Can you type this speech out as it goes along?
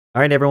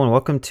All right, everyone,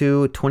 welcome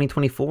to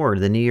 2024.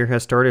 The new year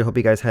has started. Hope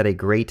you guys had a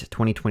great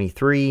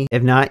 2023.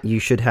 If not, you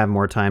should have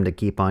more time to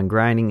keep on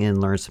grinding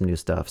and learn some new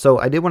stuff. So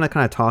I did want to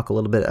kind of talk a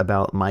little bit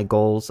about my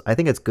goals. I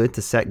think it's good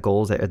to set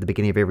goals at the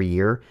beginning of every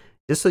year,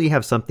 just so you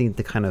have something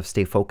to kind of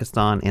stay focused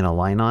on and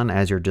align on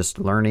as you're just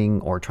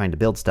learning or trying to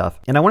build stuff.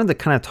 And I wanted to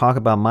kind of talk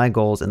about my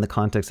goals in the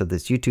context of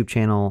this YouTube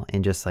channel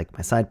and just like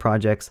my side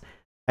projects.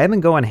 I have been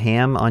going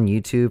ham on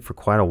YouTube for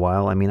quite a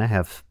while. I mean, I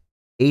have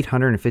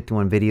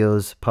 851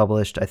 videos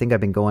published. I think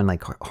I've been going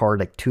like hard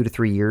like 2 to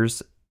 3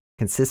 years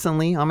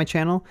consistently on my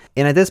channel.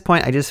 And at this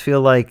point, I just feel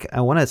like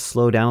I want to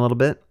slow down a little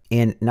bit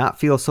and not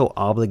feel so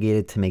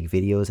obligated to make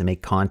videos and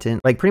make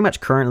content. Like pretty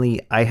much currently,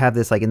 I have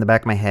this like in the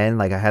back of my head,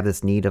 like I have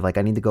this need of like,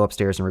 I need to go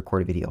upstairs and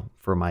record a video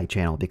for my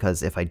channel,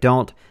 because if I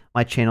don't,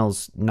 my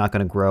channel's not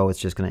going to grow. It's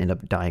just going to end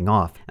up dying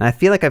off. And I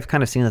feel like I've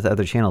kind of seen with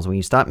other channels, when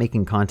you stop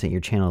making content,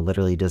 your channel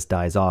literally just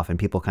dies off and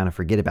people kind of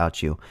forget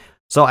about you.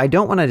 So I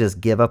don't want to just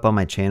give up on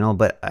my channel,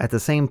 but at the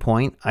same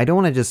point, I don't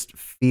want to just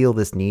feel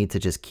this need to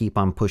just keep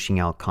on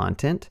pushing out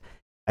content.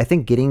 I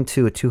think getting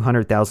to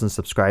 200,000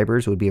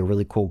 subscribers would be a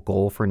really cool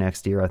goal for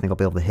next year. I think I'll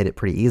be able to hit it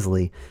pretty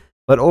easily.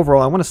 But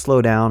overall, I want to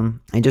slow down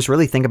and just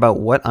really think about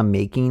what I'm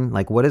making.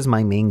 Like, what is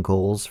my main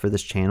goals for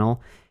this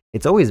channel?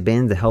 It's always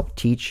been to help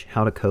teach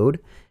how to code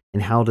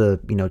and how to,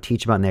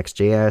 teach about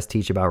Next.js,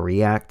 teach about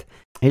React,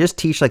 and just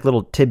teach like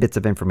little tidbits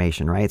of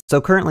information, right?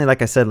 So currently,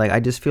 like I said, like I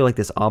just feel like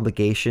this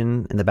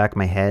obligation in the back of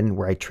my head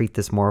where I treat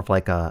this more of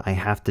like I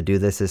have to do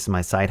this. This is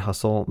my side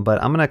hustle.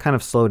 But I'm going to kind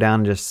of slow down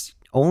and just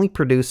only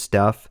produce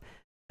stuff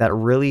that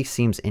really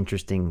seems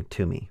interesting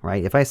to me,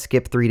 right? If I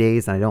skip 3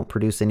 days and I don't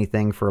produce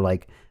anything for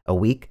like a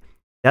week,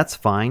 that's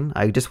fine.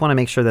 I just want to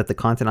make sure that the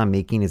content I'm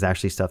making is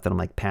actually stuff that I'm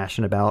like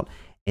passionate about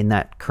in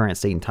that current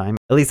state and time.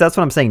 At least that's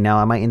what I'm saying now.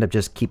 I might end up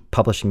just keep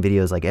publishing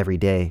videos like every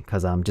day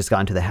because I'm just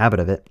gotten to the habit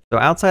of it. So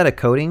outside of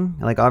coding,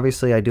 like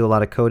obviously I do a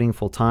lot of coding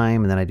full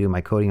time, and then I do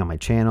my coding on my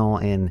channel,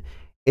 and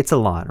it's a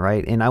lot,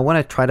 right? And I want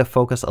to try to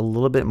focus a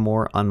little bit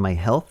more on my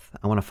health.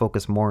 I want to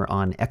focus more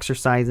on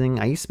exercising.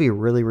 I used to be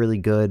really, really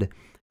good.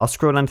 I'll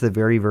scroll down to the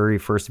very, very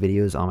first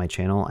videos on my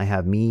channel. I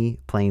have me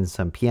playing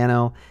some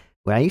piano.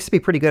 Well, I used to be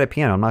pretty good at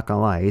piano. I'm not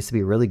gonna lie. I used to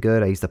be really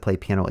good. I used to play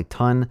piano a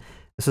ton.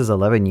 This was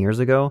 11 years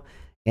ago.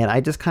 And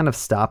I just kind of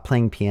stopped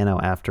playing piano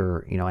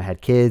after, I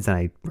had kids and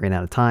I ran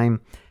out of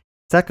time.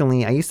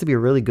 Secondly, I used to be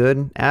really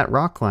good at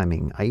rock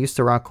climbing. I used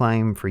to rock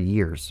climb for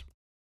years.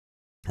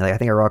 Like, I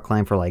think I rock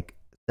climbed for like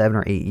 7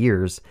 or 8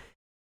 years.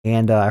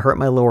 And I hurt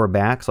my lower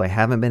back, so I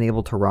haven't been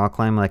able to rock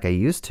climb like I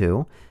used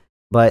to.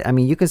 But I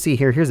mean, you can see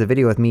here's a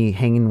video with me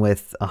hanging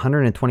with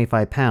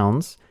 125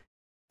 pounds,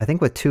 I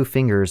think with 2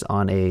 fingers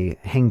on a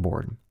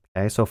hangboard.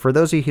 Okay, so for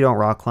those of you who don't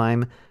rock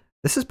climb,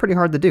 this is pretty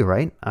hard to do,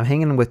 right? I'm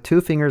hanging with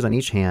 2 fingers on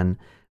each hand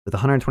with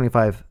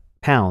 125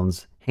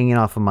 pounds hanging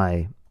off of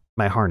my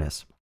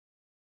harness.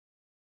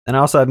 And I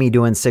also have me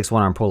doing 6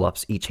 one-arm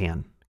pull-ups each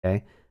hand,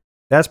 okay?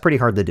 That's pretty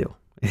hard to do.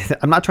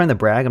 I'm not trying to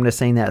brag. I'm just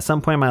saying that at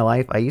some point in my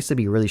life, I used to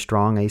be really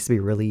strong. I used to be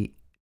really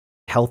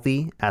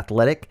healthy,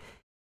 athletic,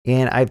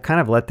 and I've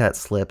kind of let that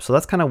slip. So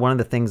that's kind of one of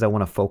the things I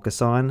want to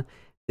focus on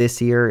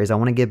this year is I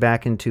want to get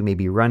back into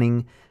maybe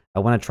running. I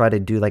want to try to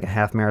do like a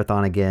half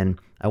marathon again.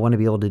 I want to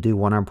be able to do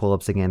one-arm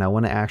pull-ups again. I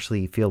want to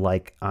actually feel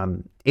like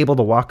I'm able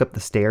to walk up the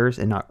stairs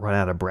and not run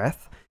out of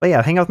breath. But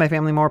yeah, hang out with my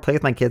family more, play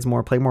with my kids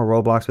more, play more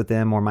Roblox with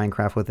them, more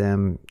Minecraft with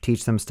them,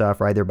 teach them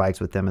stuff, ride their bikes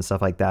with them and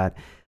stuff like that.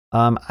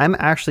 I'm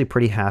actually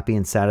pretty happy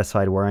and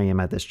satisfied where I am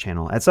at this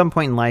channel. At some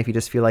point in life, you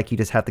just feel like you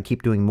just have to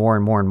keep doing more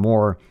and more and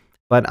more.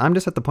 But I'm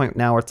just at the point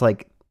now where it's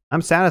like,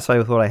 I'm satisfied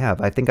with what I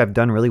have. I think I've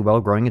done really well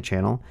growing a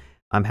channel.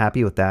 I'm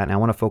happy with that, and I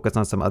want to focus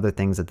on some other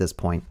things at this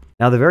point.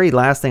 Now, the very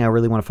last thing I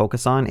really want to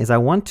focus on is I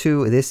want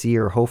to, this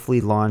year,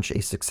 hopefully launch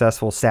a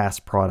successful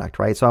SaaS product,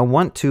 right? So I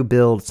want to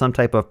build some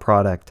type of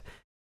product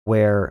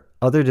where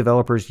other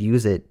developers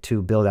use it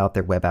to build out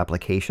their web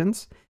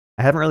applications.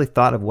 I haven't really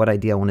thought of what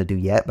idea I want to do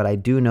yet, but I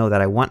do know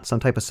that I want some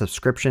type of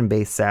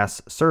subscription-based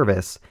SaaS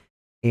service,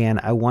 and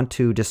I want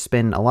to just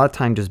spend a lot of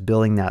time just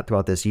building that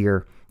throughout this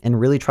year and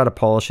really try to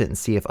polish it and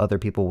see if other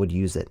people would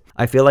use it.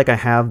 I feel like I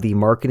have the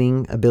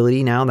marketing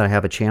ability now that I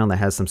have a channel that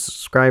has some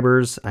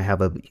subscribers. I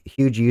have a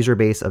huge user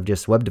base of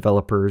just web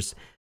developers.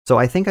 So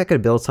I think I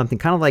could build something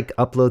kind of like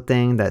Upload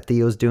thing that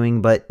Theo's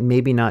doing, but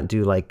maybe not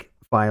do like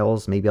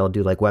files. Maybe I'll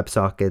do like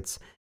WebSockets,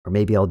 or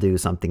maybe I'll do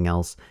something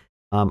else.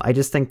 I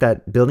just think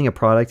that building a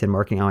product and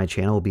marketing on my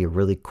channel will be a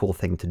really cool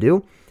thing to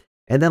do.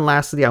 And then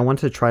lastly, I want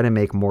to try to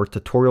make more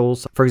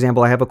tutorials. For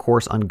example, I have a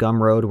course on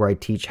Gumroad where I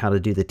teach how to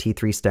do the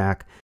T3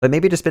 stack, but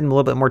maybe just spend a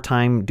little bit more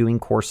time doing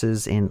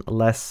courses and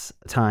less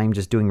time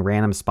just doing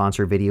random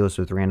sponsor videos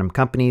with random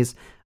companies.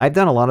 I've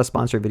done a lot of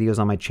sponsor videos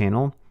on my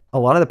channel. A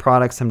lot of the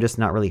products I'm just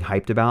not really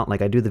hyped about.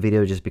 Like, I do the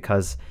video just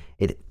because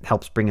it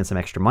helps bring in some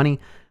extra money,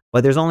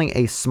 but there's only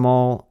a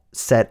small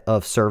set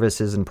of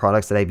services and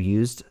products that I've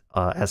used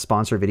as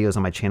sponsor videos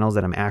on my channels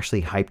that I'm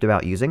actually hyped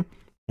about using.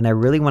 And I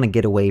really want to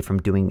get away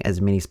from doing as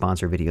many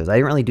sponsor videos. I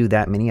didn't really do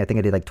that many. I think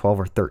I did like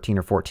 12 or 13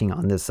 or 14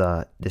 on this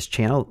this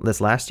channel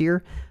this last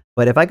year.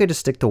 But if I could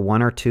just stick to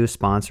 1 or 2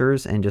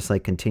 sponsors and just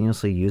like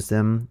continuously use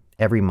them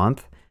every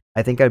month,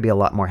 I think I'd be a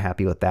lot more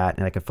happy with that,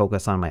 and I could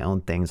focus on my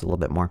own things a little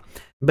bit more.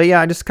 But yeah,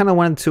 I just kind of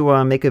wanted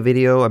to make a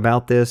video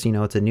about this. You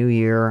know, it's a new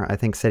year. I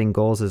think setting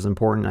goals is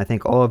important. I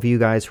think all of you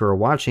guys who are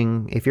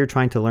watching, if you're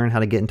trying to learn how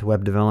to get into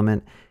web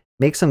development,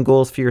 make some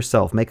goals for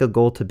yourself. Make a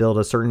goal to build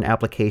a certain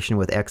application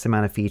with X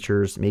amount of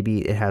features.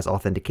 Maybe it has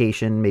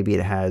authentication. Maybe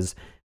it has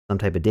some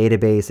type of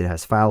database. It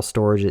has file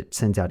storage. It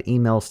sends out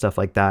emails, stuff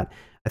like that.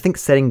 I think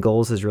setting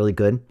goals is really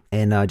good.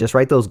 And just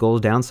write those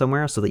goals down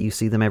somewhere so that you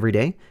see them every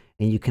day.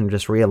 And you can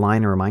just realign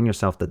and remind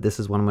yourself that this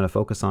is what I'm going to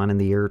focus on in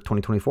the year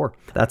 2024.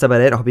 That's about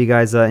it. I hope you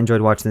guys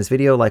enjoyed watching this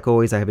video. Like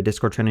always, I have a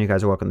Discord channel. You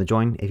guys are welcome to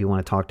join if you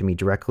want to talk to me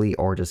directly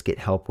or just get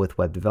help with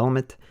web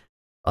development.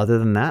 Other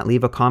than that,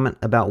 leave a comment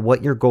about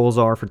what your goals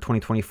are for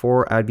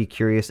 2024. I'd be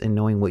curious in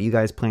knowing what you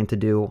guys plan to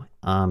do.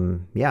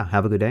 Yeah,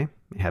 have a good day.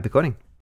 Happy coding.